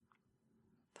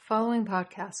following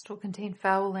podcast will contain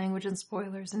foul language and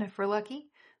spoilers, and if we're lucky,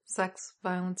 sex,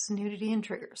 violence, nudity, and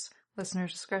triggers. Listener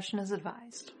discretion is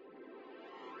advised.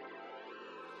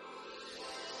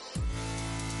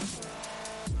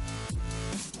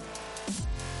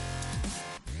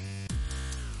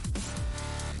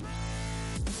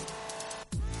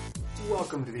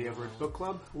 Welcome to the Everett Book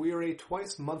Club. We are a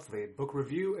twice-monthly book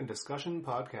review and discussion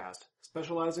podcast,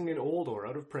 specializing in old or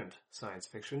out-of-print science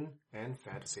fiction and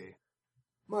fantasy.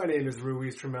 My name is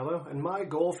Ruiz Tremello, and my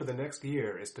goal for the next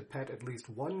year is to pet at least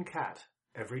one cat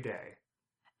every day.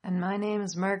 And my name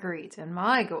is Marguerite, and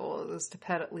my goal is to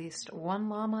pet at least one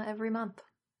llama every month.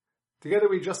 Together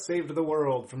we just saved the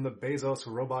world from the Bezos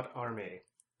robot army,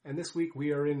 and this week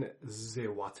we are in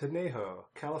Zihuatanejo,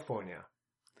 California.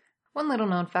 One little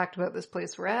known fact about this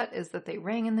place we're at is that they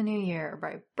rang in the new year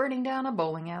by burning down a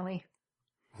bowling alley.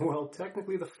 Well,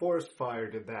 technically the forest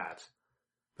fire did that,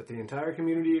 but the entire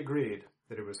community agreed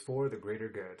that it was for the greater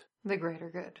good. The greater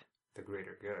good. The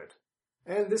greater good.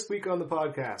 And this week on the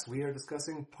podcast, we are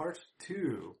discussing part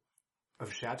 2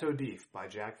 of Chateau by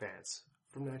Jack Vance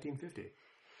from 1950.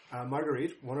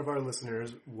 Marguerite, one of our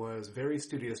listeners, was very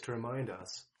studious to remind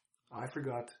us, I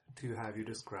forgot to have you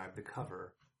describe the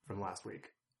cover from last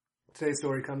week. Today's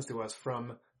story comes to us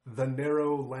from The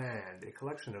Narrow Land, a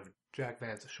collection of Jack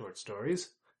Vance short stories.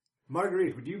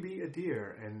 Marguerite, would you be a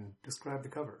dear and describe the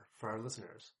cover for our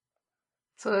listeners?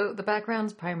 So the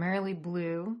background's primarily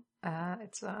blue.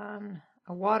 It's on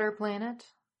a water planet.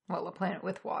 Well, a planet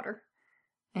with water.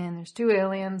 And there's two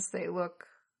aliens. They look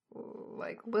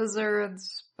like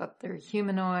lizards, but they're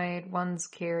humanoid. One's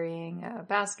carrying a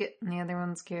basket and the other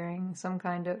one's carrying some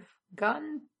kind of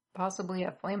gun, possibly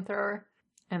a flamethrower.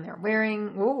 And they're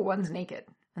wearing, one's naked,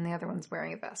 and the other one's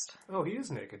wearing a vest. Oh, he is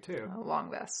naked, too. A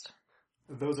long vest.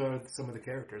 Those are some of the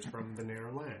characters from The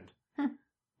Narrow Land,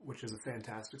 which is a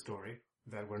fantastic story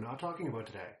that we're not talking about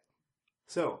today.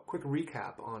 So, quick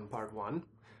recap on part 1.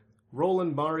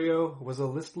 Roland Mario was a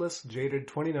listless, jaded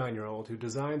 29-year-old who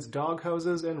designs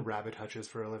doghouses and rabbit hutches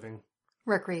for a living.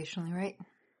 Recreationally, right?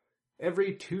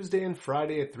 Every Tuesday and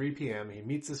Friday at 3 p.m., he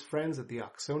meets his friends at the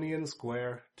Oxonian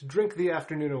Square to drink the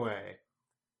afternoon away.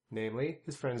 Namely,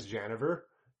 his friends Janiver,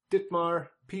 Dittmar,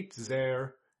 Pete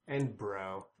Zare, and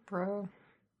Bro.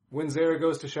 When Zare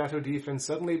goes to Chateau and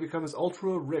suddenly becomes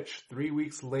ultra-rich 3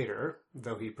 weeks later,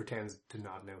 though he pretends to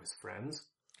not know his friends.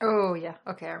 Oh, yeah.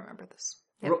 Okay, I remember this.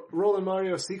 Yep. Roland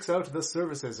Mario seeks out the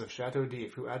services of Chateau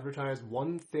who advertise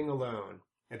one thing alone,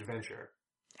 adventure.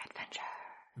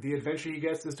 The adventure he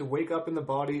gets is to wake up in the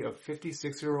body of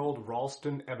 56-year-old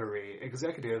Ralston Ebery,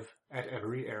 executive at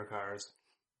Ebery Aircars.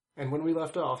 And when we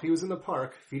left off, he was in the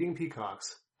park feeding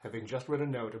peacocks, having just read a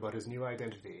note about his new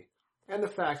identity, and the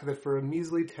fact that for a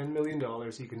measly $10 million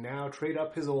he can now trade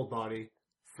up his old body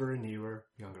for a newer,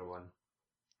 younger one.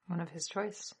 One of his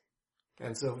choice.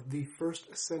 And so the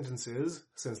first sentences,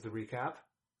 since the recap,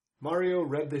 Mario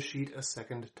read the sheet a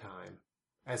second time.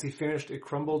 As he finished, it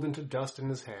crumbled into dust in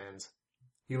his hands.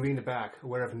 He leaned back,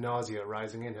 aware of nausea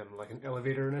rising in him like an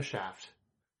elevator in a shaft.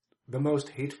 The most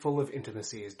hateful of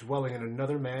intimacies dwelling in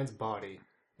another man's body,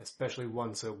 especially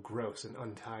one so gross and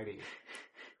untidy.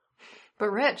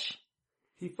 But rich.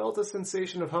 He felt a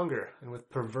sensation of hunger, and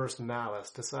with perverse malice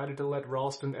decided to let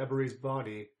Ralston Ebery's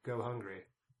body go hungry.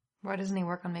 Why doesn't he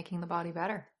work on making the body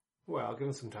better? Well, give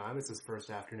him some time. It's his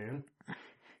first afternoon.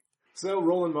 So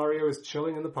Roland Mario is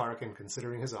chilling in the park and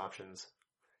considering his options.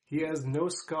 He has no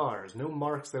scars, no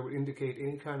marks that would indicate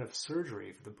any kind of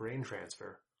surgery for the brain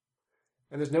transfer.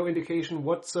 And there's no indication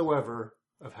whatsoever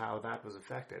of how that was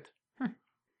affected.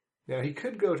 Now, he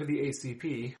could go to the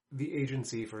ACP, the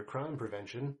Agency for Crime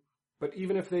Prevention, but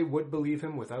even if they would believe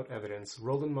him without evidence,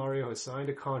 Roland Mario has signed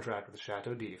a contract with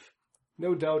Chateau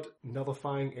no doubt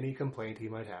nullifying any complaint he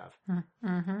might have.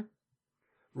 Mm-hmm.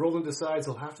 Roland decides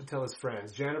he'll have to tell his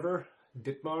friends, Janiver,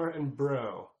 Dittmar, and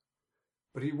Bro.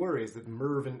 But he worries that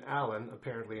Merv and Alan,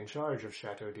 apparently in charge of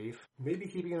Chateau may be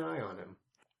keeping an eye on him.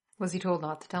 Was he told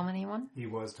not to tell anyone? He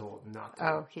was told not to.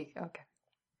 Okay.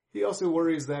 He also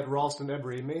worries that Ralston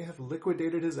Ebery may have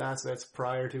liquidated his assets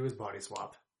prior to his body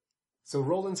swap. So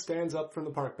Roland stands up from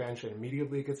the park bench and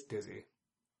immediately gets dizzy.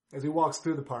 As he walks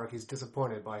through the park, he's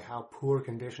disappointed by how poor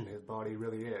condition his body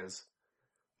really is.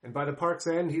 And by the park's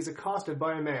end, he's accosted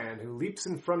by a man who leaps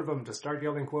in front of him to start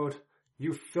yelling, quote,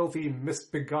 "You filthy,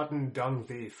 misbegotten dung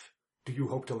thief! Do you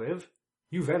hope to live?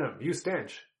 You venom, you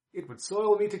stench! It would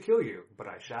soil me to kill you, but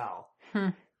I shall."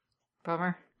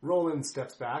 Bummer. Roland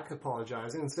steps back,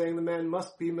 apologizing and saying the man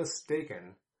must be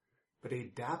mistaken. But a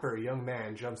dapper young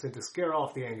man jumps in to scare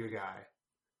off the angry guy.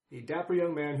 A dapper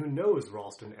young man who knows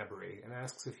Ralston Ebery and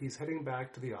asks if he's heading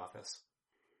back to the office.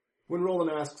 When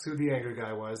Roland asks who the angry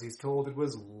guy was, he's told it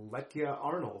was Letya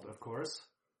Arnold, of course,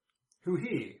 who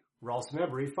he, Ralston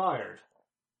Ebery, fired.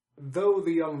 Though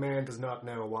the young man does not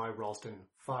know why Ralston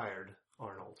fired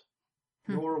Arnold,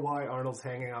 nor why Arnold's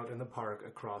hanging out in the park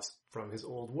across from his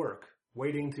old work,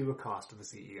 waiting to accost the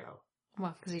CEO.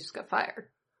 Well, because he just got fired.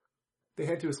 They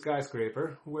head to a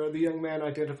skyscraper, where the young man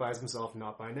identifies himself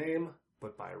not by name,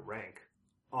 but by rank.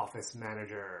 Office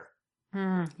manager.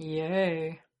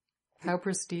 Yay. How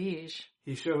prestige.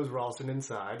 He shows Ralston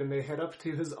inside, and they head up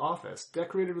to his office,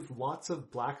 decorated with lots of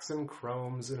blacks and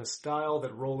chromes in a style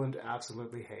that Roland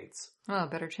absolutely hates. Well,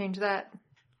 better change that.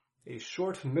 A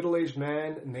short, middle-aged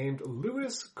man named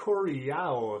Louis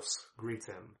Coriaos greets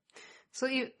him. So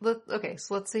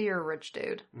let's say you're a rich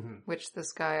dude, which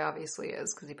this guy obviously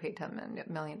is, because he paid $10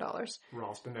 million.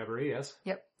 Ralston Ebery, yes.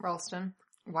 Yep, Ralston.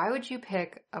 Why would you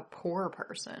pick a poor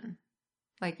person?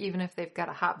 Like, even if they've got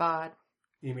a hot bod.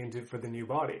 You mean for the new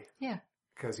body? Yeah.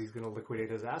 Because he's going to liquidate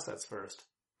his assets first.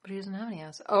 But he doesn't have any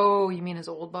assets. Oh, you mean his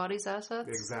old body's assets?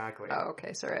 Exactly. Oh,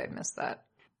 okay. Sorry, I missed that.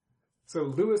 So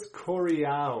Louis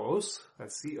Coriaos,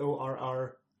 that's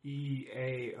Correaos.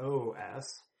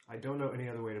 I don't know any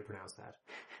other way to pronounce that.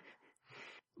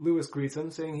 Louis greets him,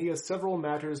 saying he has several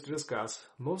matters to discuss,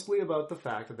 mostly about the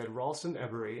fact that Ralston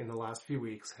Ebery in the last few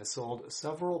weeks has sold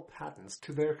several patents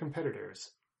to their competitors,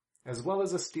 as well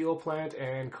as a steel plant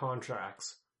and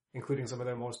contracts, including some of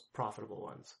their most profitable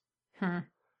ones.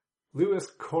 Louis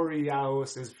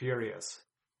Coriaos is furious,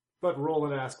 but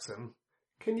Roland asks him,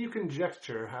 "Can you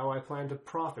conjecture how I plan to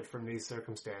profit from these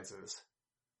circumstances?"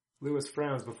 Louis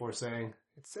frowns before saying,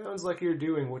 "It sounds like you're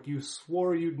doing what you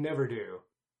swore you'd never do.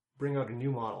 Bring out a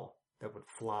new model that would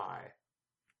fly."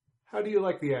 "How do you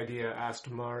like the idea?" asked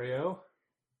Mario.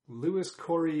 Louis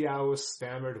Coriaos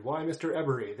stammered, "Why, Mr.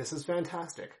 Ebery, this is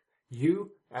fantastic.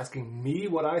 You asking me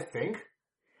what I think?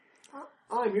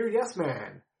 I'm your yes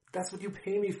man. That's what you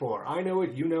pay me for. I know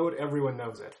it, you know it, everyone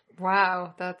knows it."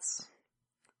 Wow, that's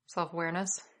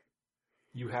self-awareness.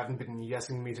 "You haven't been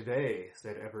yesing me today,"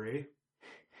 said Ebery.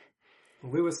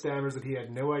 Louis stammers that he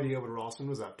had no idea what Ralston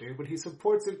was up to, but he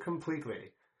supports it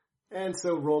completely. And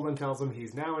so Roland tells him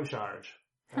he's now in charge.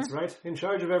 That's right, in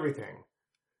charge of everything.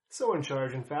 So in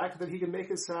charge, in fact, that he can make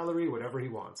his salary whatever he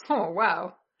wants. Oh,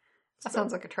 wow. That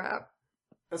sounds like a trap.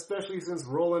 Especially since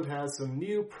Roland has some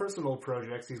new personal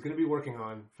projects he's going to be working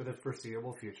on for the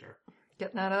foreseeable future.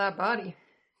 Getting out of that body.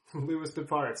 Louis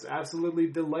departs, absolutely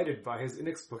delighted by his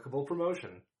inexplicable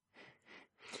promotion.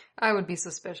 I would be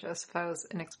suspicious if I was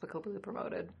inexplicably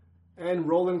promoted. And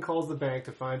Roland calls the bank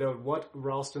to find out what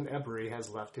Ralston Ebery has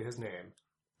left to his name.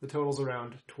 The total's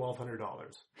around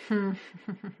 $1,200.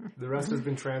 The rest has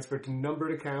been transferred to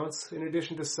numbered accounts, in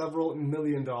addition to several $1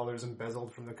 million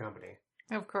embezzled from the company.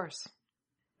 Of course.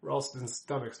 Ralston's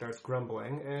stomach starts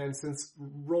grumbling, and since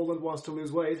Roland wants to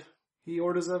lose weight, he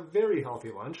orders a very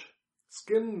healthy lunch.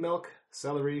 Skim, milk,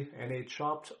 celery, and a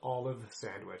chopped olive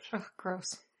sandwich. Ugh,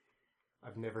 gross.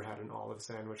 I've never had an olive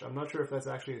sandwich. I'm not sure if that's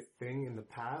actually a thing in the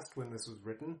past when this was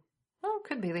written. Oh,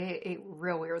 could be. They ate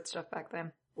real weird stuff back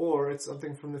then. Or it's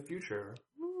something from the future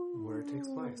where it takes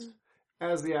place.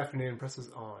 As the afternoon presses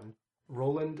on,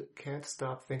 Roland can't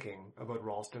stop thinking about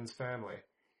Ralston's family.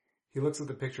 He looks at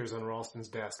the pictures on Ralston's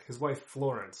desk. His wife,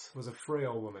 Florence, was a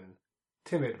frail woman,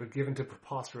 timid but given to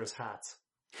preposterous hats.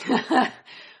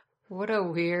 What a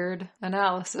weird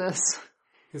analysis.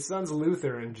 His sons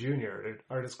Luther and Junior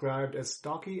are described as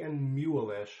stocky and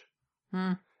mule-ish.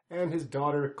 And his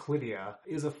daughter Clydia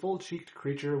is a full-cheeked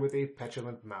creature with a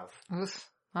petulant mouth. Oof,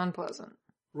 unpleasant.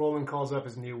 Roland calls up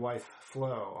his new wife,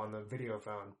 Flo, on the video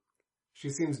phone. She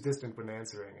seems distant when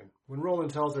answering, and when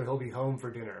Roland tells her he'll be home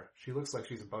for dinner, she looks like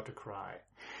she's about to cry.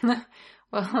 Well,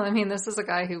 I mean, this is a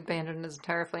guy who abandoned his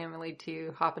entire family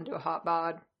to hop into a hot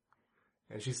bod.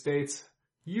 And she states,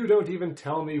 "You don't even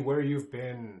tell me where you've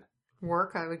been."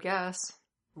 Work, I would guess.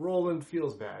 Roland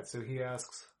feels bad, so he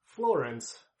asks,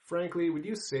 "Florence, frankly, would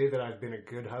you say that I've been a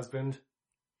good husband?"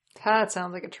 That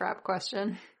sounds like a trap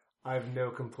question. "I've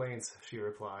no complaints," she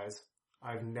replies.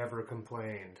 "I've never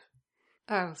complained."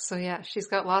 Oh, so yeah, she's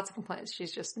got lots of complaints.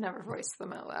 She's just never voiced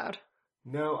them out loud.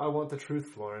 "No, I want the truth,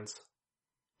 Florence.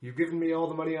 You've given me all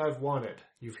the money I've wanted.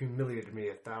 You've humiliated me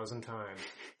 1,000 times,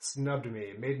 snubbed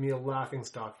me, made me a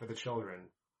laughingstock for the children.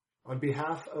 On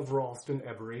behalf of Ralston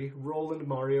Ebery, Roland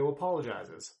Mario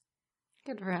apologizes."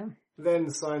 Good for him.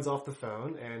 Then signs off the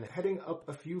phone, and heading up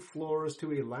a few floors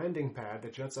to a landing pad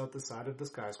that juts out the side of the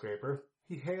skyscraper,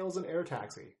 he hails an air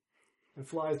taxi and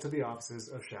flies to the offices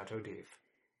of Chateau.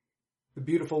 The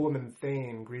beautiful woman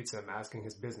Thane greets him, asking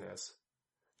his business.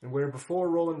 And where before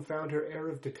Roland found her air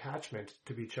of detachment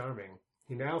to be charming,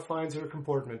 he now finds her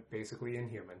comportment basically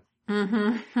inhuman.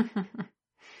 Mm-hmm.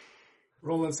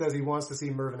 Roland says he wants to see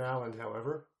Mervyn Allen,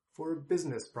 however, for a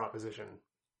business proposition.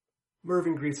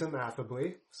 Mervyn greets him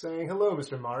affably, saying, "Hello,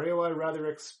 Mr. Mario, I rather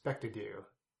expected you.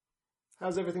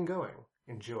 How's everything going?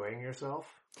 Enjoying yourself?"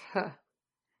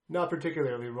 "Not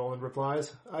particularly," Roland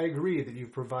replies. "I agree that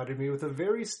you've provided me with a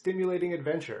very stimulating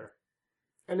adventure.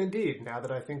 And indeed, now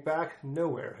that I think back,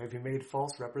 nowhere have you made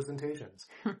false representations."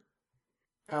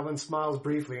 Alan smiles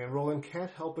briefly, and Roland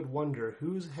can't help but wonder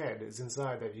whose head is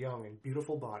inside that young and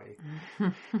beautiful body.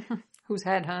 Whose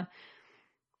head, huh?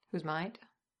 Whose mind?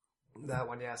 That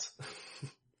one, yes.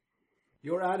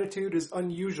 "Your attitude is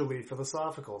unusually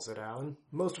philosophical," said Alan.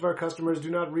 "Most of our customers do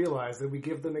not realize that we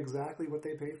give them exactly what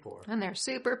they pay for." And they're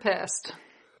super pissed.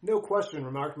 "No question,"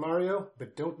 remarked Mario,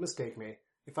 "but don't mistake me.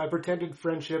 If I pretended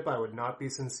friendship, I would not be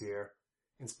sincere.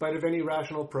 In spite of any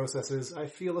rational processes, I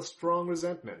feel a strong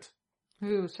resentment.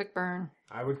 Ooh, sick burn.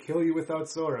 I would kill you without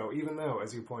sorrow, even though,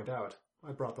 as you point out,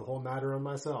 I brought the whole matter on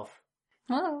myself."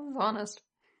 Well, it was honest.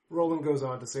 Roland goes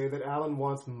on to say that Alan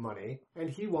wants money, and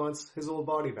he wants his old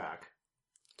body back.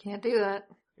 Can't do that.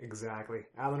 Exactly.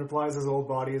 Alan replies his old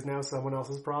body is now someone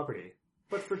else's property.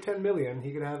 But for 10 million,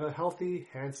 he could have a healthy,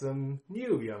 handsome,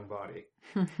 new young body.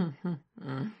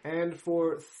 And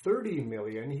for 30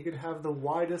 million, he could have the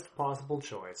widest possible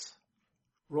choice.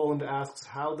 Roland asks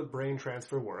how the brain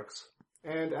transfer works,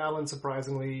 and Alan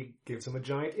surprisingly gives him a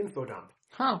giant info dump.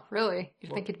 Oh, really?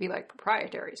 You'd think it'd be like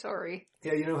proprietary, sorry.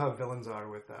 Yeah, you know how villains are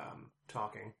with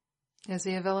talking. Is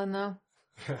he a villain, though?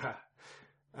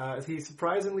 He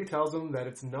surprisingly tells him that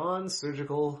it's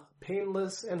non-surgical,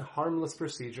 painless, and harmless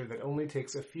procedure that only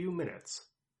takes a few minutes.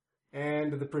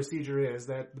 And the procedure is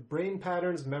that the brain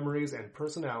patterns, memories, and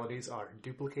personalities are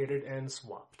duplicated and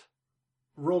swapped.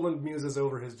 Roland muses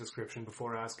over his description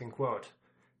before asking, quote,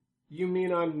 "You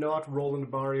mean I'm not Roland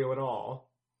Mario at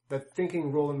all? That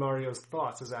thinking Roland Mario's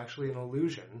thoughts is actually an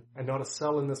illusion, and not a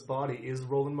cell in this body is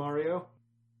Roland Mario?"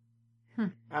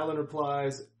 Alan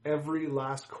replies, "Every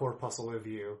last corpuscle of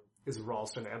you is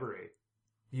Ralston Ebery.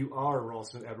 You are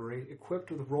Ralston Ebery,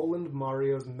 equipped with Roland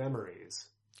Mario's memories."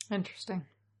 Interesting.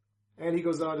 And he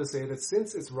goes on to say that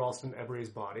since it's Ralston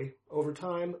Ebery's body, over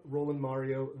time, Roland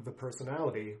Mario, the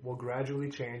personality, will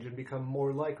gradually change and become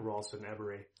more like Ralston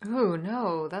Ebery. Ooh,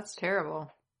 no, that's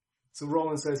terrible. So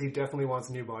Roland says he definitely wants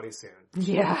a new body soon.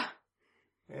 Yeah.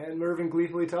 And Mervyn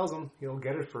gleefully tells him he'll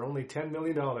get it for only $10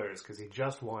 million because he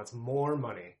just wants more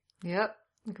money. Yep.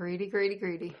 Greedy, greedy,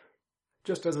 greedy.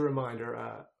 Just as a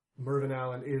reminder, Mervyn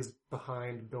Allen is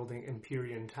behind building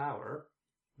Empyrean Tower,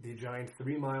 the giant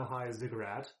 3-mile-high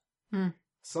ziggurat,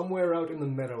 somewhere out in the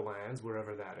Meadowlands,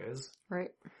 wherever that is.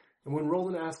 Right. And when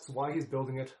Roland asks why he's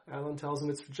building it, Alan tells him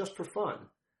it's just for fun,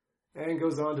 and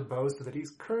goes on to boast that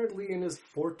he's currently in his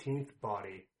 14th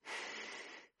body.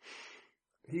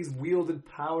 He's wielded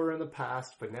power in the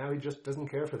past, but now he just doesn't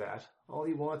care for that. All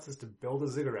he wants is to build a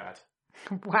ziggurat.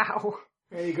 Wow.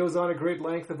 And he goes on at great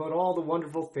length about all the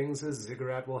wonderful things his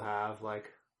ziggurat will have,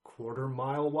 like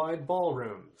 1/4-mile wide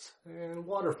ballrooms, and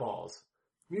waterfalls,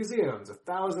 museums,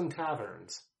 1,000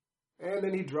 taverns. And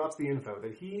then he drops the info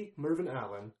that he, Mervyn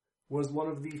Allen, was one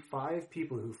of the 5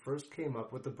 people who first came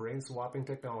up with the brain-swapping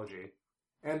technology,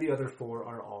 and the other 4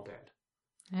 are all dead.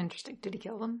 Interesting. Did he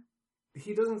kill them?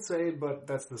 He doesn't say, but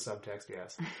that's the subtext,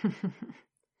 yes.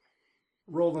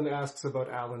 Roland asks about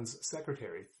Alan's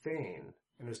secretary, Thane,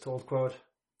 and is told, quote,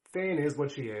 "Thane is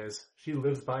what she is. She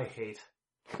lives by hate."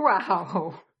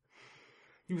 Wow.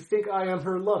 "You think I am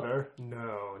her lover?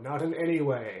 No, not in any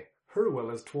way. Her will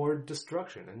is toward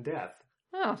destruction and death."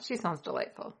 Oh, she sounds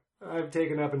delightful. "I've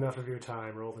taken up enough of your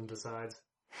time," Roland decides.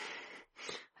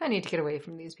 I need to get away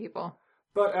from these people.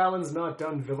 But Alan's not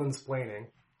done villain-splaining,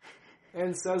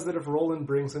 and says that if Roland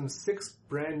brings him 6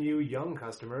 brand new young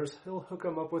customers, he'll hook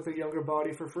him up with a younger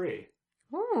body for free.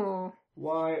 Ooh.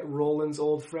 Why, Roland's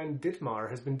old friend Ditmar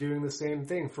has been doing the same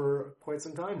thing for quite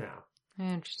some time now.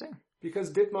 Interesting.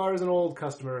 Because Ditmar is an old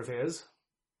customer of his,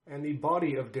 and the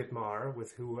body of Ditmar,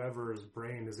 with whoever's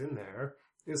brain is in there,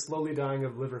 is slowly dying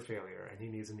of liver failure, and he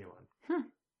needs a new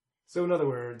one. So in other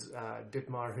words,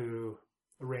 Ditmar, who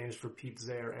arranged for Pete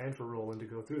Zare and for Roland to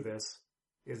go through this,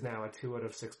 is now at 2 out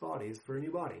of 6 bodies for a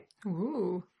new body.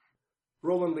 Ooh.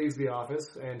 Roland leaves the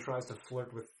office and tries to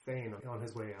flirt with Thane on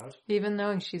his way out. Even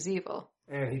knowing she's evil.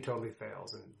 And he totally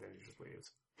fails, and then he just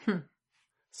leaves.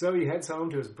 So he heads home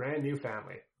to his brand new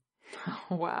family.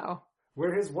 Wow.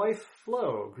 Where his wife,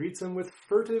 Flo, greets him with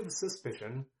furtive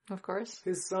suspicion. Of course.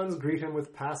 His sons greet him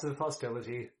with passive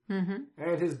hostility. Mm-hmm.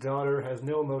 And his daughter has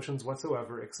no emotions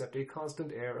whatsoever except a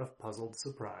constant air of puzzled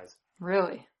surprise.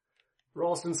 Really?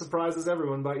 Ralston surprises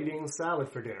everyone by eating salad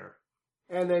for dinner.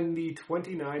 And then the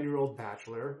 29-year-old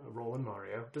bachelor, Roland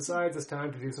Mario, decides it's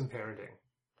time to do some parenting,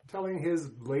 telling his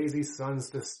lazy sons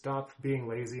to stop being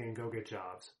lazy and go get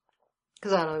jobs.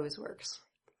 Because that always works.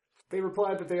 They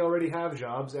replied that they already have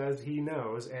jobs, as he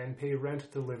knows, and pay rent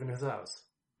to live in his house.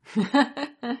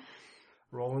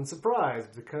 Roland's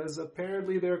surprised, because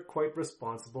apparently they're quite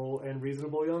responsible and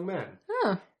reasonable young men.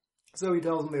 Huh. So he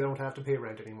tells them they don't have to pay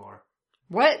rent anymore.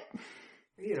 What?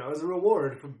 As a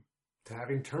reward for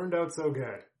having turned out so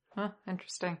good. Huh,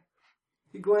 interesting.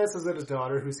 He glances at his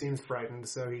daughter, who seems frightened,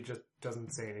 so he just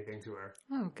doesn't say anything to her.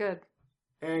 Oh, good.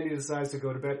 And he decides to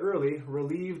go to bed early,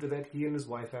 relieved that he and his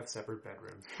wife have separate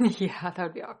bedrooms. Yeah, that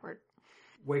would be awkward.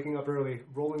 Waking up early,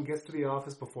 Roland gets to the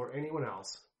office before anyone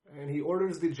else, and he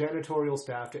orders the janitorial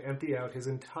staff to empty out his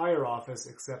entire office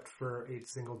except for a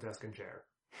single desk and chair.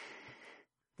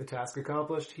 The task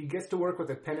accomplished, he gets to work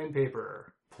with a pen and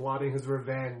paper, plotting his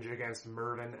revenge against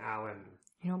Mervyn Allen.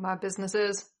 You know what my business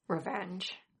is?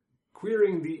 Revenge.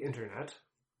 Queering the internet,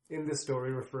 in this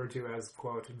story referred to as,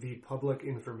 quote, the Public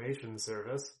Information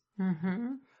Service,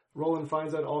 Roland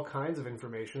finds out all kinds of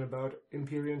information about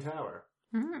Empyrean Tower,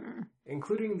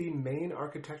 including the main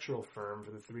architectural firm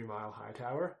for the 3 Mile High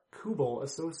Tower, Kubel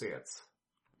Associates.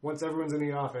 Once everyone's in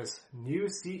the office, new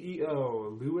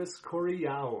CEO Louis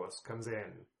Correaos comes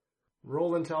in.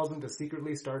 Roland tells him to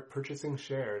secretly start purchasing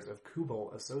shares of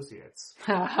Kubel Associates.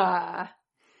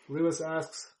 Louis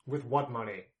asks, with what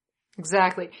money?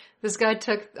 Exactly. This guy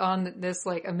took on this,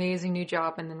 amazing new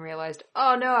job and then realized,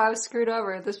 oh no, I was screwed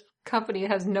over. This company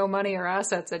has no money or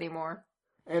assets anymore.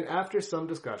 And after some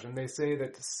discussion, they say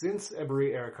that since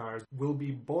Ebury Aircars will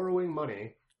be borrowing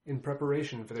money in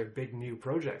preparation for their big new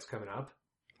projects coming up.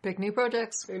 Big new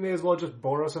projects. They may as well just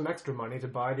borrow some extra money to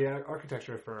buy the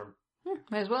architecture firm.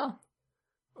 Might as well.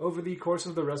 Over the course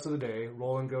of the rest of the day,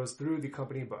 Roland goes through the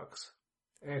company books.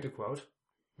 And to quote,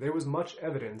 there was much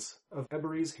evidence of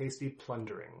Ebury's hasty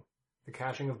plundering, the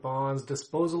cashing of bonds,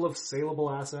 disposal of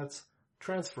saleable assets,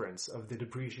 transference of the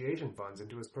depreciation funds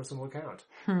into his personal account.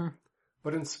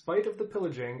 But in spite of the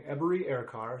pillaging, Ebury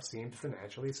Aircar seemed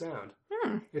financially sound.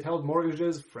 It held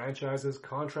mortgages, franchises,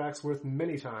 contracts worth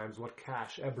many times what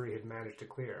cash Ebury had managed to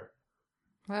clear.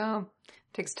 Well,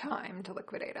 it takes time to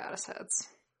liquidate assets.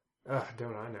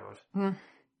 Don't I know it.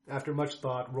 After much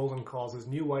thought, Roland calls his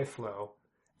new wife Flo,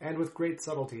 and with great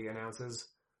subtlety announces,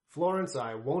 Florence,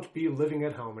 I won't be living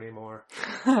at home anymore.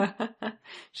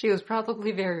 She was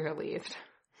probably very relieved.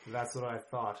 That's what I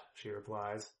thought, she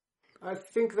replies. I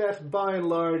think that, by and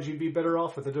large, you'd be better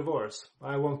off with a divorce.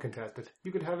 I won't contest it.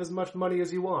 You could have as much money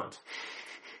as you want.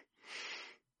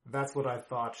 That's what I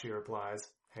thought, she replies,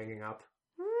 hanging up.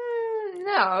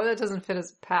 No, that doesn't fit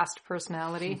his past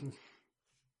personality.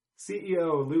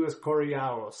 CEO Louis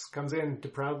Correaos comes in to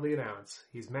proudly announce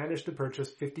he's managed to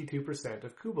purchase 52%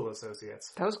 of Kubel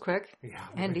Associates. That was quick. Yeah,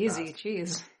 and easy, fast.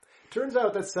 Jeez. Turns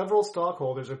out that several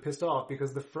stockholders are pissed off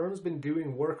because the firm's been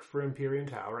doing work for Empyrean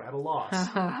Tower at a loss.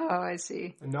 Oh, I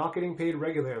see. And not getting paid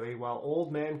regularly while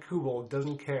old man Kubel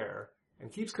doesn't care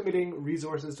and keeps committing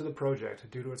resources to the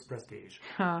project due to its prestige.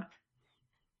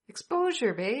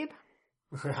 Exposure, babe.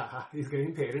 He's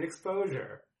getting paid in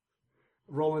exposure.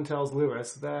 Roland tells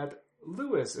Louis that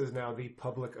Louis is now the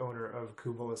public owner of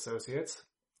Kubel Associates,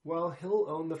 while he'll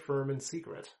own the firm in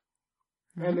secret.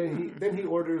 And then he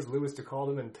orders Louis to call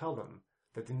them and tell them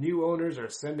that the new owners are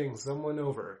sending someone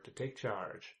over to take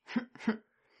charge.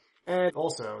 And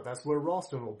also, that's where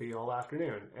Ralston will be all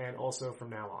afternoon, and also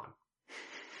from now on.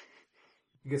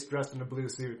 He gets dressed in a blue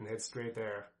suit and heads straight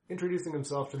there, introducing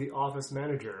himself to the office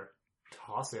manager,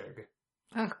 Tossig.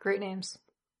 Oh, great names.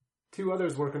 2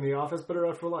 others work in the office but are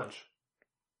out for lunch.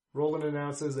 Roland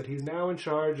announces that he's now in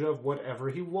charge of whatever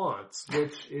he wants,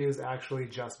 which is actually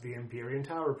just the Empyrean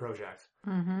Tower project.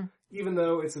 Even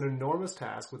though it's an enormous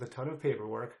task with a ton of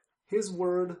paperwork, his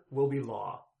word will be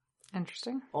law.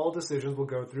 Interesting. All decisions will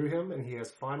go through him, and he has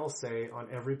final say on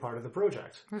every part of the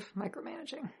project.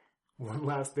 Micromanaging. One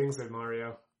last thing, said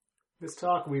Mario. This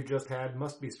talk we've just had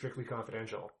must be strictly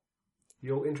confidential.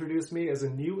 You'll introduce me as a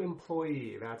new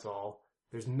employee, that's all.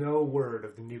 There's no word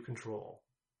of the new control.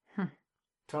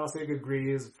 Tossig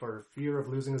agrees for fear of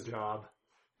losing his job,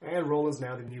 and Roland's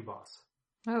now the new boss.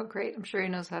 Oh, great. I'm sure he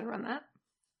knows how to run that.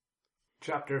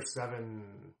 Chapter 7.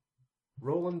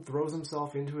 Roland throws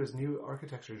himself into his new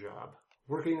architecture job,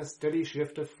 working a steady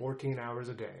shift of 14 hours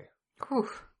a day. Whew.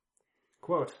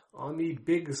 Quote, on the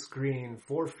big screen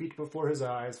 4 feet before his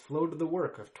eyes flowed the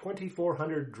work of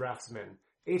 2,400 draftsmen,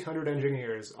 800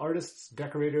 engineers, artists,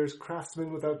 decorators,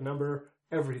 craftsmen without number,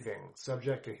 everything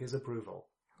subject to his approval.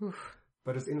 Oof.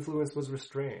 But his influence was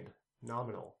restrained,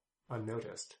 nominal,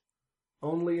 unnoticed.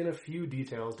 Only in a few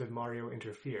details did Mario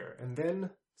interfere, and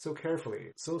then so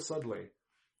carefully, so subtly,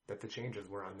 that the changes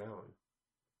were unknown.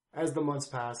 As the months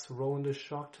pass, Roland is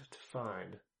shocked to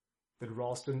find that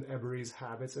Ralston Ebery's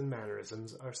habits and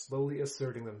mannerisms are slowly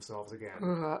asserting themselves again.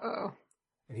 Uh-oh.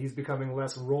 And he's becoming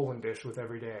less Rolandish with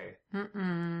every day.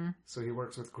 Mm-mm. So he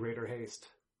works with greater haste.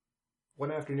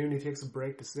 One afternoon he takes a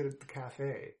break to sit at the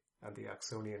cafe at the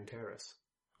Oxonian Terrace,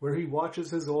 where he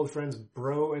watches his old friends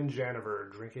Bro and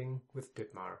Janiver drinking with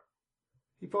Ditmar.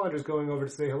 He ponders going over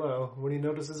to say hello when he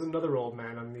notices another old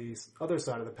man on the other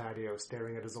side of the patio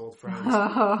staring at his old friends.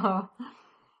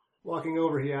 Walking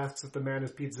over, he asks if the man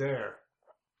is Pete Zare.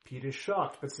 Pete is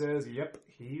shocked, but says, yep,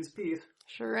 he's Pete.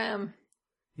 Sure am.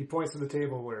 He points to the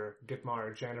table where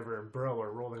Ditmar, Janiver, and Bro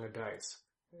are rolling a dice,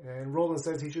 and Roland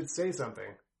says he should say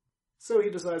something. So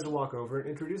he decides to walk over and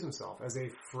introduce himself as a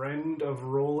friend of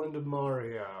Roland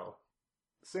Mario,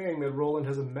 saying that Roland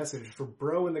has a message for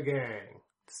Bro and the gang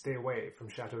to stay away from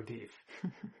Chateau.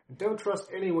 And don't trust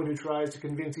anyone who tries to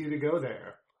convince you to go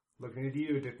there. Looking at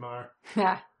you, Ditmar.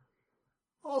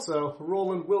 Also,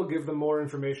 Roland will give them more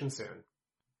information soon.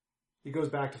 He goes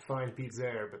back to find Pete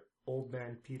Zare, but old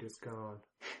man Pete is gone.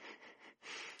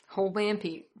 Old man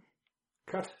Pete.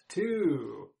 Cut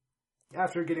 2.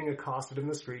 After getting accosted in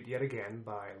the street yet again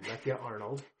by Letya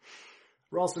Arnold,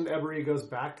 Ralston Ebery goes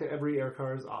back to Ebery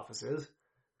Aircar's offices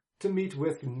to meet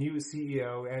with new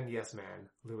CEO and yes-man,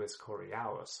 Louis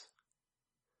Coriolis.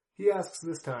 He asks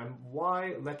this time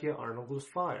why Letya Arnold was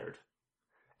fired,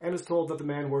 and is told that the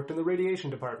man worked in the radiation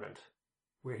department,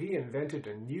 where he invented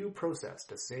a new process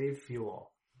to save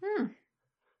fuel.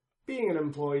 Being an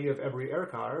employee of Ebery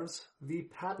Aircars, the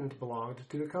patent belonged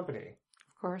to the company.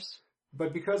 Of course.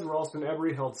 But because Ralston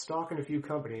Ebery held stock in a few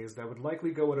companies that would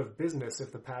likely go out of business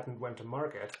if the patent went to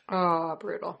market,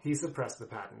 brutal. he suppressed the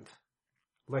patent.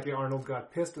 Letya Arnold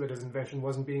got pissed that his invention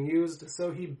wasn't being used,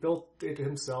 so he built it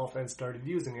himself and started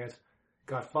using it,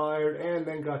 got fired, and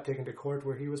then got taken to court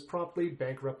where he was promptly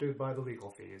bankrupted by the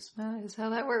legal fees. That is how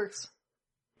that works.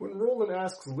 When Roland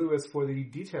asks Louis for the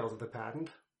details of the patent,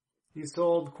 he's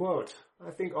told, quote,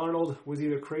 I think Arnold was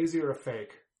either crazy or a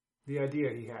fake. The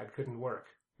idea he had couldn't work.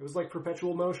 It was like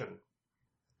perpetual motion.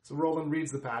 So Roland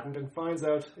reads the patent and finds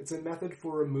out it's a method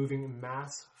for removing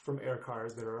mass from air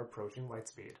cars that are approaching light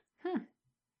speed.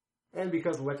 And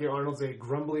because Letya Arnold's a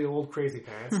grumbly old crazy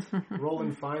pants,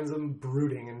 Roland finds him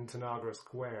brooding in Tanagra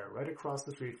Square, right across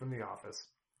the street from the office.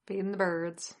 Feeding the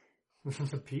birds.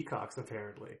 The peacocks,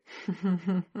 apparently.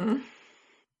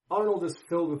 Arnold is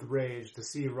filled with rage to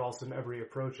see Ralston Ebery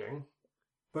approaching,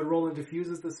 but Roland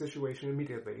diffuses the situation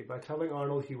immediately by telling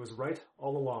Arnold he was right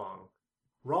all along.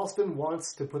 Ralston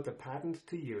wants to put the patent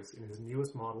to use in his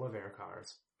newest model of air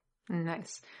cars.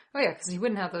 Nice. Oh yeah, because he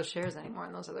wouldn't have those shares anymore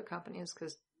in those other companies,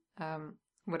 because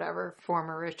whatever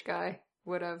former rich guy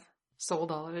would have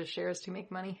sold all of his shares to make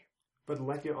money. But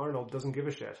Letya Arnold doesn't give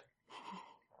a shit.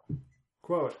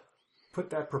 Quote,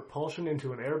 put that propulsion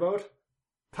into an airboat?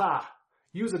 Pah!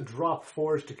 Use a drop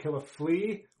forge to kill a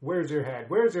flea? Where's your head?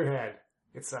 Where's your head?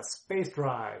 It's a space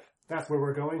drive. That's where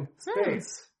we're going.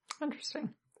 Space. Interesting.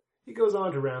 He goes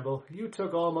on to ramble. You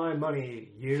took all my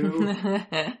money, you.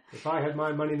 If I had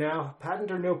my money now,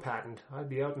 patent or no patent, I'd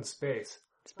be out in space.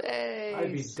 Space.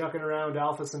 I'd be ducking around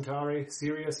Alpha Centauri,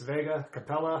 Sirius, Vega,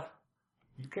 Capella.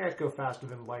 You can't go faster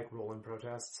than light, Roland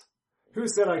protests. Who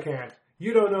said I can't?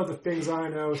 You don't know the things I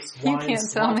know, swine You can't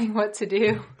slut. tell me what to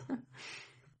do.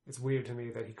 It's weird to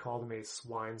me that he called me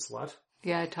swine slut.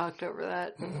 Yeah, I talked over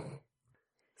that.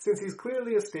 Since he's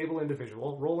clearly a stable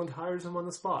individual, Roland hires him on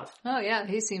the spot. Oh yeah,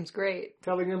 he seems great.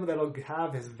 Telling him that he'll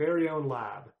have his very own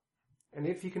lab. And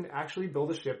if he can actually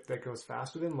build a ship that goes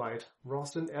faster than light,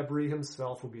 Ralston Ebery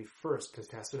himself will be first to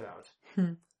test it out.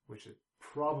 Which is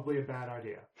probably a bad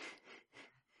idea.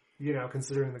 You know,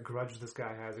 considering the grudge this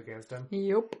guy has against him.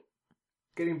 Yup.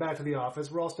 Getting back to the office,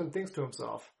 Ralston thinks to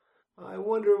himself, I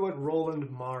wonder what Roland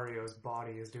Mario's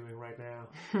body is doing right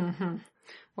now.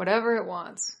 Whatever it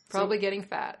wants. Probably getting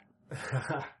fat.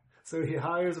 So he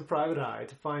hires a private eye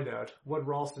to find out what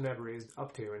Ralston Ebery is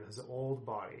up to in his old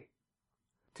body.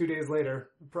 2 days later,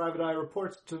 the private eye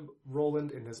reports to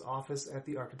Roland in his office at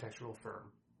the architectural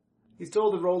firm. He's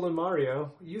told that Roland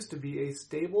Mario used to be a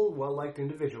stable, well-liked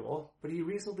individual, but he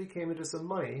recently came into some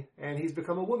money, and he's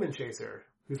become a woman chaser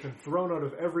who's been thrown out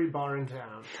of every bar in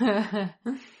town.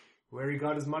 Where he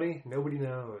got his money, nobody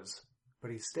knows.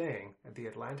 But he's staying at the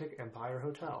Atlantic Empire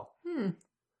Hotel.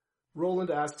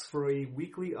 Roland asks for a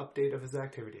weekly update of his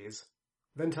activities,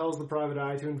 then tells the private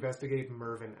eye to investigate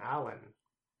Mervyn Allen.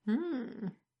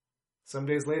 Some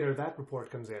days later, that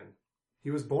report comes in.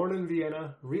 He was born in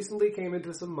Vienna, recently came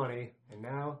into some money, and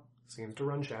now seems to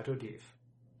run Chateau.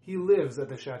 He lives at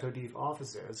the Chateau d'If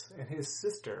offices, and his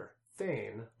sister,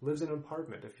 Thane, lives in an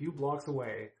apartment a few blocks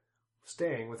away,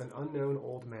 staying with an unknown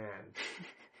old man.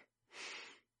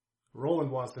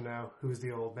 Roland wants to know, who's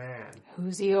the old man?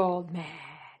 Who's the old man?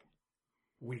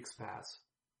 Weeks pass.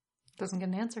 Doesn't get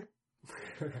an answer.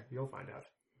 You'll find out.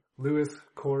 Louis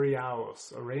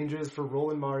Coriolis arranges for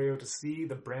Roland Mario to see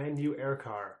the brand new air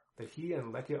car that he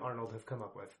and Letya Arnold have come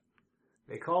up with.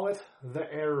 They call it the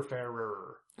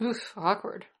Airfarer. Oof,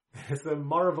 awkward. It's a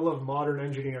marvel of modern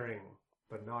engineering,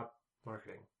 but not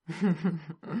marketing.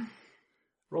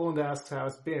 Roland asks how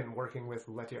it's been working with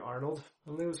Letya Arnold,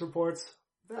 and Louis reports,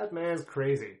 that man's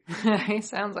crazy. He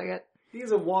sounds like it.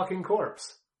 He's a walking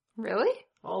corpse. Really?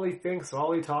 All he thinks,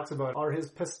 all he talks about are his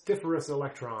pestiferous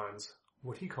electrons,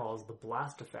 what he calls the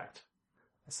blast effect.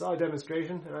 I saw a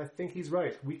demonstration, and I think he's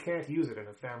right. We can't use it in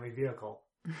a family vehicle.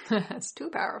 It's too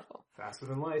powerful. Faster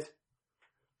than light.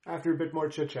 After a bit more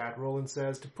chit-chat, Roland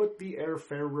says to put the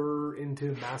Airfarer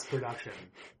into mass production.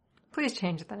 Please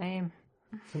change the name.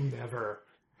 Never.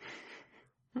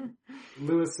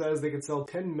 Louis says they could sell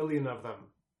 10 million of them.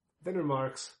 Then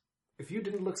remarks, if you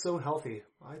didn't look so healthy,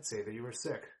 I'd say that you were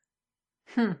sick.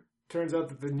 Turns out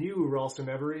that the new Ralston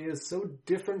Every is so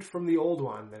different from the old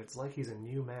one that it's like he's a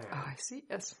new man. Oh, I see,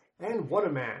 yes. And what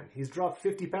a man. He's dropped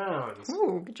 50 pounds.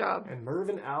 Ooh, good job. And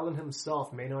Mervyn Allen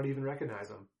himself may not even recognize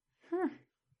him.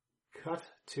 Cut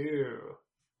 2.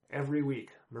 Every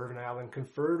week, Mervyn Allen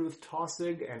conferred with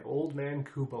Tossig and Old Man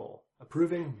Kubel,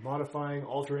 approving, modifying,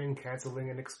 altering, cancelling,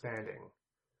 and expanding.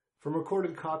 From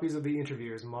recorded copies of the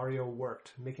interviews, Mario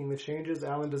worked, making the changes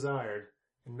Allen desired,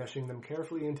 and meshing them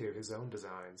carefully into his own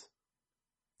designs.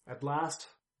 At last,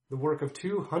 the work of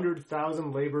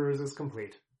 200,000 laborers is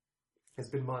complete. It's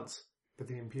been months, but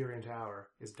the Empyrean Tower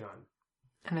is done.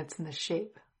 And it's in the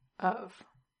shape of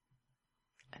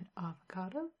an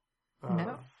avocado?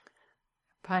 No.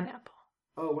 Pineapple.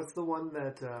 Oh, what's the one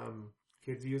that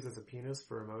kids use as a penis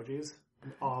for emojis?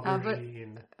 An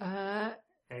aubergine.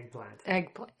 Eggplant.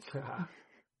 Eggplant.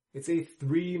 It's a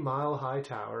 3-mile-high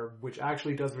tower, which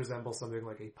actually does resemble something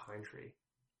like a pine tree.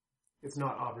 It's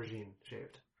not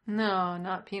aubergine-shaped. No,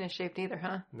 not penis-shaped either,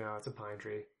 huh? No, it's a pine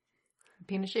tree.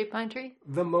 Penis-shaped pine tree?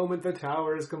 The moment the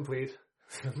tower is complete,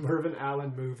 Mervyn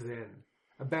Allen moves in,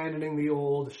 abandoning the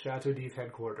old Chateau d'If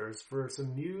headquarters for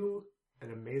some new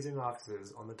and amazing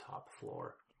offices on the top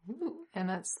floor. Ooh, and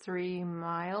that's 3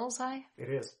 miles high? It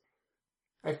is.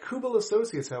 At Kubel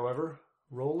Associates, however,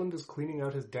 Roland is cleaning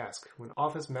out his desk when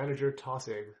office manager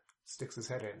Tossig sticks his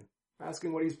head in,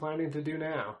 asking what he's planning to do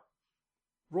now.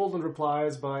 Roland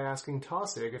replies by asking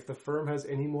Tossig if the firm has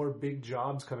any more big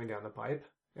jobs coming down the pipe,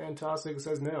 and Tossig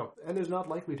says no, and there's not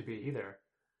likely to be either.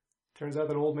 Turns out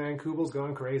that old man Kubel's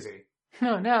gone crazy.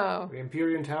 Oh no. The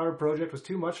Empyrean Tower project was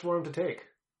too much for him to take.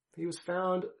 He was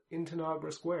found in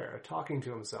Tanagra Square, talking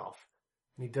to himself,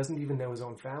 and he doesn't even know his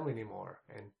own family anymore,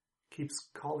 and keeps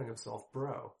calling himself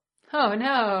Bro. Oh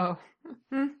no.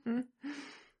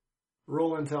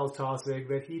 Roland tells Tossig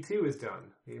that he too is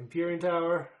done. The Empyrean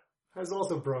Tower has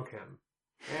also broke him,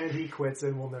 and he quits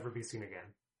and will never be seen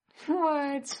again.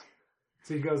 What?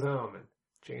 So he goes home and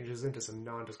changes into some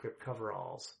nondescript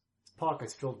coveralls. His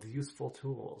pockets filled with useful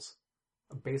tools.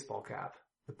 A baseball cap,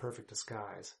 the perfect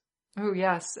disguise. Oh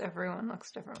yes, everyone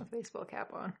looks different with baseball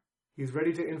cap on. He's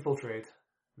ready to infiltrate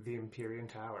the Empyrean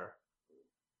Tower.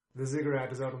 The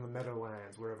ziggurat is out on the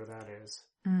Meadowlands, wherever that is.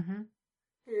 Mm-hmm.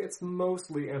 It's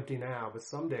mostly empty now, but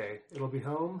someday it'll be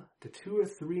home to 2 or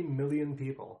 3 million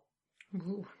people.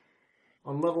 Ooh.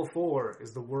 On level 4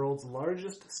 is the world's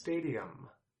largest stadium.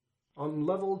 On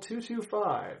level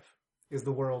 225 is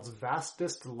the world's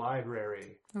vastest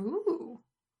library. Ooh.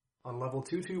 On level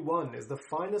 221 is the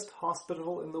finest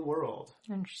hospital in the world.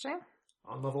 Interesting.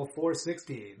 On level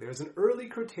 460, there's an early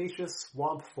Cretaceous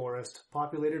swamp forest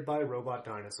populated by robot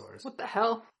dinosaurs. What the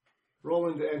hell?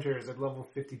 Roland enters at level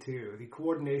 52, the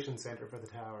coordination center for the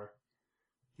tower.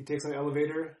 He takes an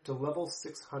elevator to level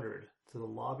 600 to the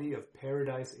lobby of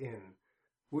Paradise Inn,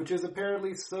 which is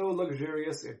apparently so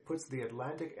luxurious it puts the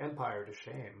Atlantic Empire to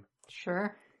shame.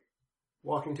 Sure.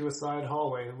 Walking to a side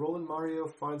hallway, Roland Mario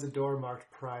finds a door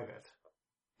marked private.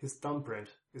 His thumbprint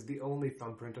is the only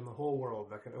thumbprint in the whole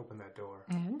world that can open that door.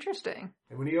 Interesting.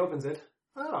 And when he opens it,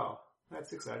 oh,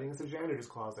 that's exciting, it's a janitor's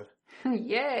closet.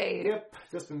 Yay! Yep,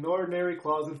 just an ordinary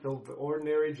closet filled with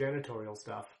ordinary janitorial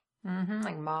stuff. Mm-hmm,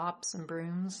 like mops and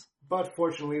brooms. But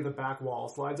fortunately, the back wall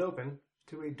slides open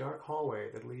to a dark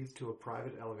hallway that leads to a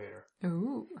private elevator.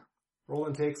 Ooh.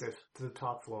 Roland takes it to the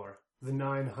top floor, the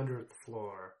 900th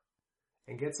floor,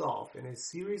 and gets off in a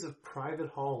series of private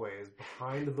hallways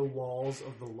behind the walls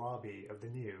of the lobby of the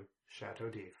new Chateau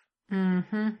d'If.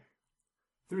 Mm-hmm.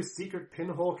 Through secret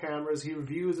pinhole cameras, he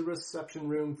reviews a reception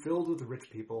room filled with rich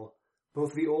people,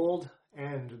 both the old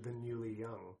and the newly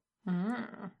young.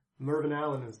 Mm. Mervyn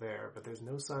Allen is there, but there's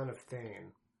no sign of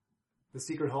Thane. The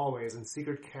secret hallways and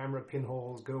secret camera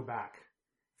pinholes go back,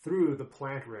 through the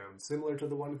plant room, similar to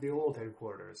the one at the old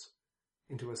headquarters,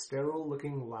 into a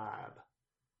sterile-looking lab.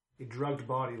 A drugged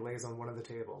body lays on one of the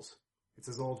tables. It's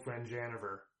his old friend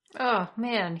Janiver. Oh,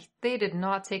 man, they did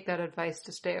not take that advice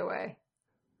to stay away.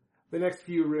 The next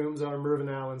few rooms are Mervyn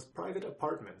Allen's private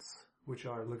apartments, which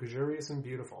are luxurious and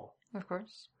beautiful. Of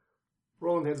course.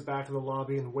 Roland heads back to the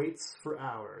lobby and waits for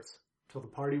hours, till the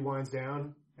party winds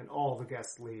down and all the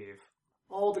guests leave.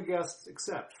 All the guests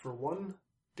except for one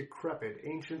decrepit,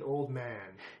 ancient old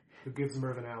man who gives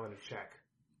Mervyn Allen a check.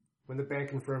 When the bank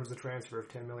confirms the transfer of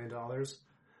 $10 million,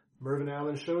 Mervyn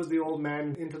Allen shows the old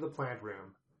man into the plant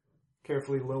room,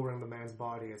 carefully lowering the man's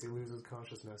body as he loses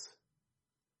consciousness.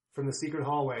 From the secret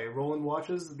hallway, Roland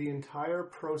watches the entire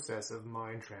process of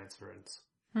mind transference,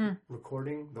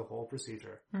 recording the whole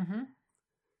procedure. Mm-hmm.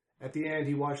 At the end,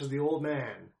 he watches the old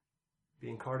man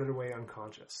being carted away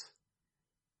unconscious.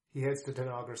 He heads to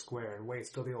Tanagra Square and waits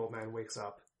till the old man wakes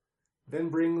up, then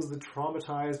brings the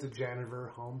traumatized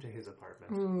Janiver home to his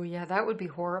apartment. Ooh, yeah, that would be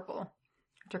horrible.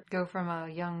 To go from a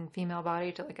young female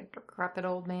body to like a decrepit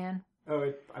old man.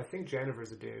 Oh, I think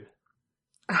Janiver's a dude.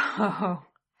 Oh,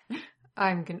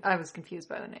 I was confused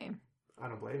by the name. I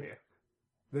don't blame you.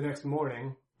 The next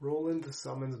morning, Roland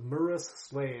summons Murrus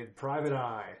Slade, Private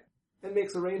Eye, and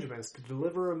makes arrangements to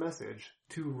deliver a message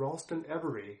to Ralston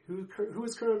Every, who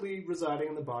is currently residing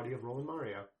in the body of Roland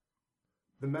Mario.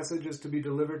 The message is to be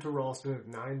delivered to Ralston at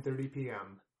 9:30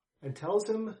 p.m., and tells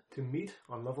him to meet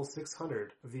on level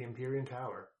 600 of the Empyrean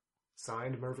Tower.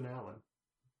 Signed, Mervyn Allen.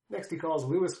 Next he calls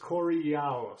Louis Corey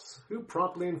Yaos, who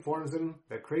promptly informs him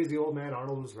that crazy old man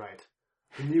Arnold was right.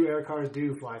 The new air cars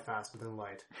do fly faster than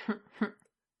light.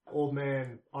 Old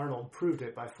man Arnold proved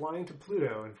it by flying to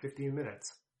Pluto in 15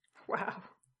 minutes. Wow.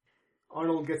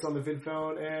 Arnold gets on the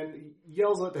vidphone and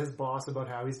yells at his boss about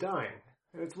how he's dying.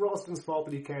 And it's Ralston's fault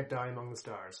that he can't die among the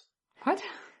stars. What?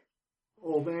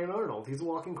 Old man Arnold, he's a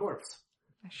walking corpse.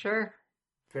 Sure.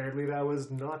 Apparently that was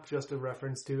not just a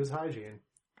reference to his hygiene.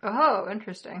 Oh,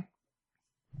 interesting.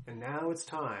 And now it's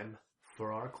time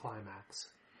for our climax.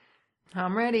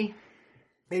 I'm ready.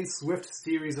 A swift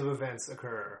series of events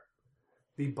occur.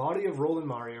 The body of Roland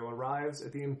Mario arrives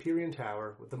at the Empyrean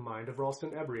Tower with the mind of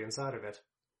Ralston Ebery inside of it.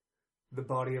 The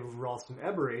body of Ralston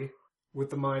Ebery, with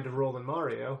the mind of Roland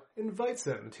Mario, invites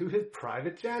him to his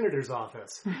private janitor's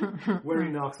office, where he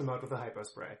knocks him out with a hypo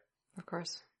spray. Of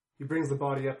course. He brings the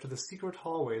body up to the secret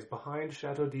hallways behind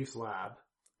Chateau d'If's lab,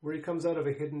 where he comes out of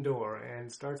a hidden door and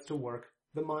starts to work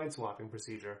the mind-swapping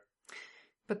procedure.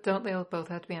 But don't they both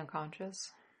have to be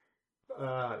unconscious?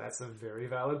 That's a very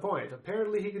valid point.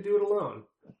 Apparently he could do it alone.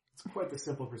 It's quite the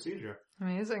simple procedure.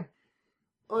 Amazing.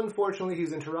 Unfortunately,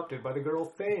 he's interrupted by the girl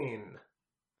Thane,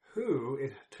 who,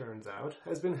 it turns out,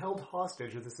 has been held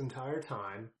hostage this entire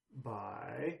time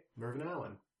by Mervyn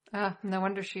Allen. No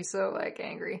wonder she's so,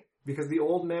 angry. Because the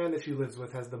old man that she lives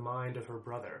with has the mind of her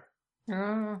brother.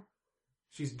 Oh.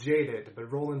 She's jaded,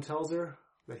 but Roland tells her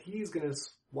that he's going to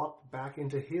swap back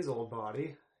into his old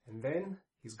body, and then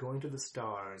he's going to the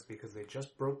stars because they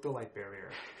just broke the light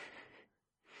barrier.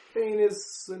 Thane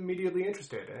is immediately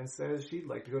interested and says she'd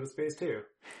like to go to space too.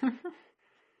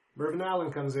 Mervyn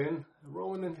Allen comes in.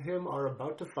 Roland and him are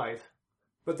about to fight,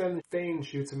 but then Thane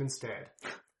shoots him instead.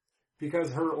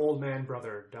 Because her old man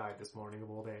brother died this morning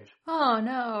of old age. Oh,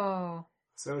 no.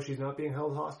 So she's not being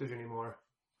held hostage anymore.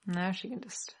 Now she can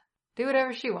just do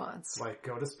whatever she wants. Like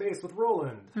go to space with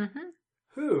Roland. Mm-hmm.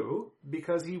 Who,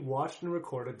 because he watched and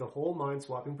recorded the whole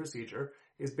mind-swapping procedure,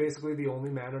 is basically the only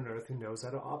man on Earth who knows how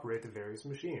to operate the various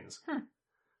machines.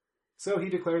 So he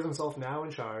declares himself now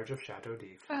in charge of Chateau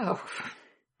d'If. Oh,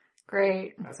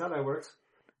 great. That's how that works.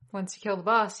 Once you kill the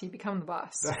boss, you become the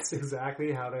boss. That's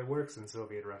exactly how that works in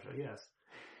Soviet Russia, yes.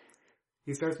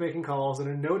 He starts making calls, and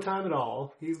in no time at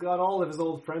all, he's got all of his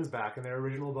old friends back in their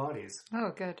original bodies.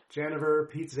 Oh, good. Janiver,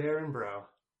 Pete Zare, and Bro.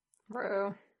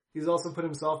 Bro. He's also put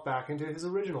himself back into his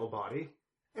original body,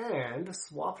 and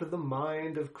swapped the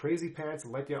mind of Crazy Pants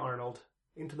Letya Arnold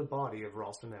into the body of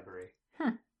Ralston Ebery.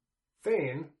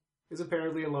 Thane is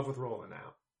apparently in love with Roland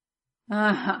now.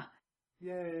 Uh-huh.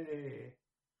 Yay.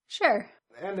 Sure.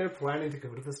 And they're planning to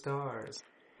go to the stars.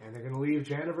 And they're going to leave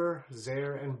Janiver,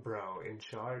 Zare, and Bro in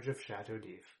charge of Chateau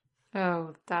d'If.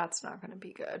 Oh, that's not going to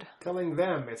be good. Telling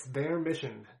them it's their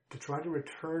mission to try to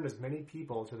return as many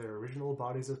people to their original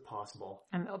bodies as possible.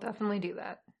 And they'll definitely do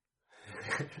that.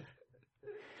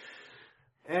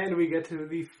 And we get to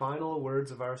the final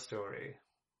words of our story.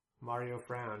 Mario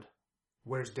frowned.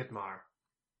 Where's Ditmar?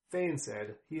 Thane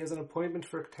said he has an appointment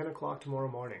for 10 o'clock tomorrow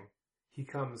morning. He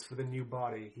comes for the new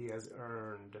body he has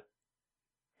earned.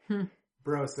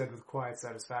 Bro said with quiet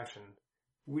satisfaction,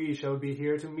 we shall be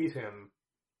here to meet him.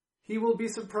 He will be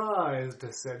surprised,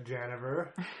 said Janiver.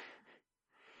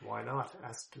 Why not?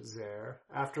 Asked Zare.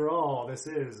 After all, this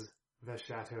is the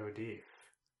Chateau d'If.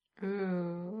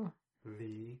 Ooh.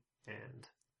 The end.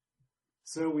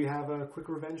 So we have a quick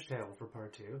revenge tale for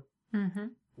part 2,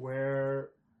 where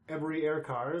Emery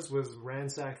Aircars was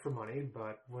ransacked for money,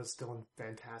 but was still in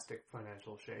fantastic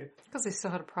financial shape. Because they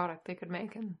still had a product they could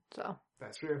make, and so.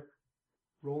 That's true.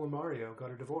 Roland Mario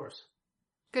got a divorce.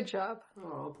 Good job.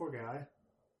 Oh, poor guy.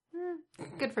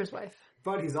 Good for his wife.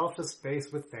 But he's off to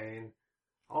space with Thane.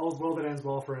 All's well that ends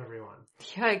well for everyone.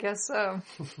 Yeah, I guess so.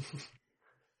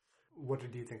 What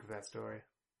did you think of that story?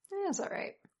 Yeah, it's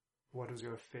alright. What was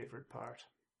your favorite part?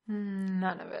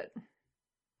 None of it.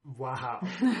 Wow.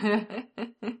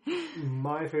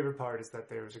 My favorite part is that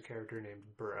there was a character named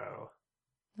Bro.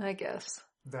 I guess.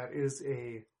 That is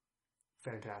a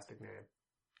fantastic name.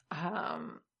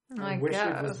 I wish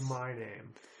guess. it was my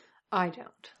name. I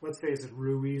don't. Let's face it,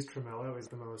 Ruiz Tremello is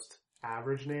the most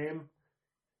average name.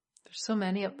 There's so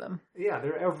many of them. Yeah,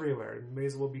 they're everywhere. You may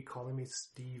as well be calling me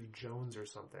Steve Jones or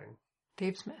something.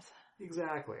 Dave Smith.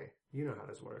 Exactly. You know how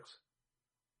this works.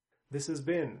 This has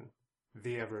been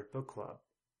the Everett Book Club.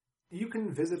 You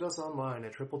can visit us online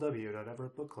at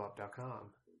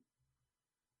www.everettbookclub.com.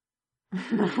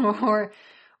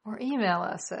 or email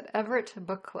us at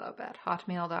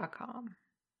everettbookclub@hotmail.com.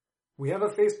 We have a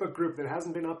Facebook group that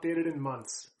hasn't been updated in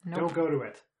months. Nope. Don't go to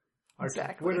it. Our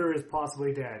Exactly. Twitter is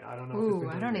possibly dead. I don't know if it's been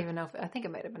I don't deleted. even know if... I think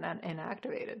it might have been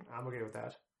inactivated. I'm okay with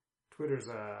that. Twitter's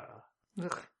Ugh.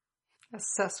 A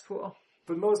cesspool.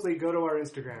 But mostly go to our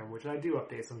Instagram, which I do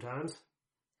update sometimes.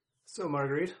 So,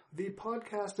 Marguerite, the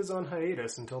podcast is on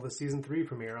hiatus until the Season 3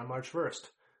 premiere on March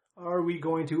 1st. Are we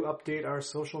going to update our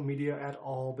social media at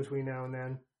all between now and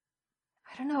then?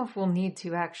 I don't know if we'll need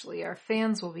to, actually. Our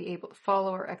fans will be able to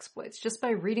follow our exploits just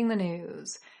by reading the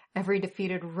news. Every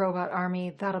defeated robot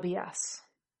army, that'll be us.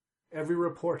 Every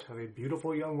report of a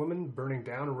beautiful young woman burning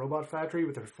down a robot factory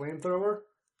with her flamethrower,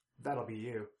 that'll be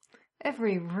you.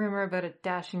 Every rumor about a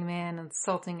dashing man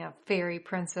insulting a fairy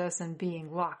princess and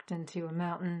being locked into a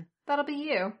mountain, that'll be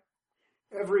you.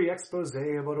 Every expose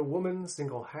about a woman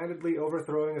single-handedly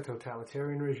overthrowing a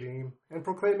totalitarian regime and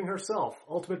proclaiming herself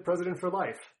ultimate president for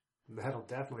life, that'll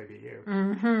definitely be you.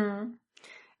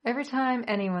 Every time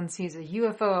anyone sees a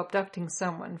UFO abducting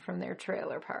someone from their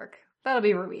trailer park, that'll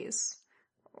be Ruiz.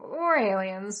 Or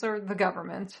aliens, or the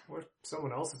government. Or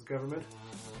someone else's government.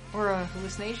 Or a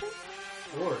hallucination?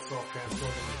 Or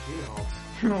self-transforming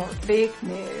xenomorphs. Or fake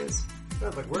news.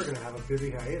 Sounds like we're gonna have a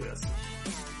busy hiatus.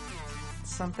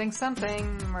 Something,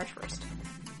 March 1st.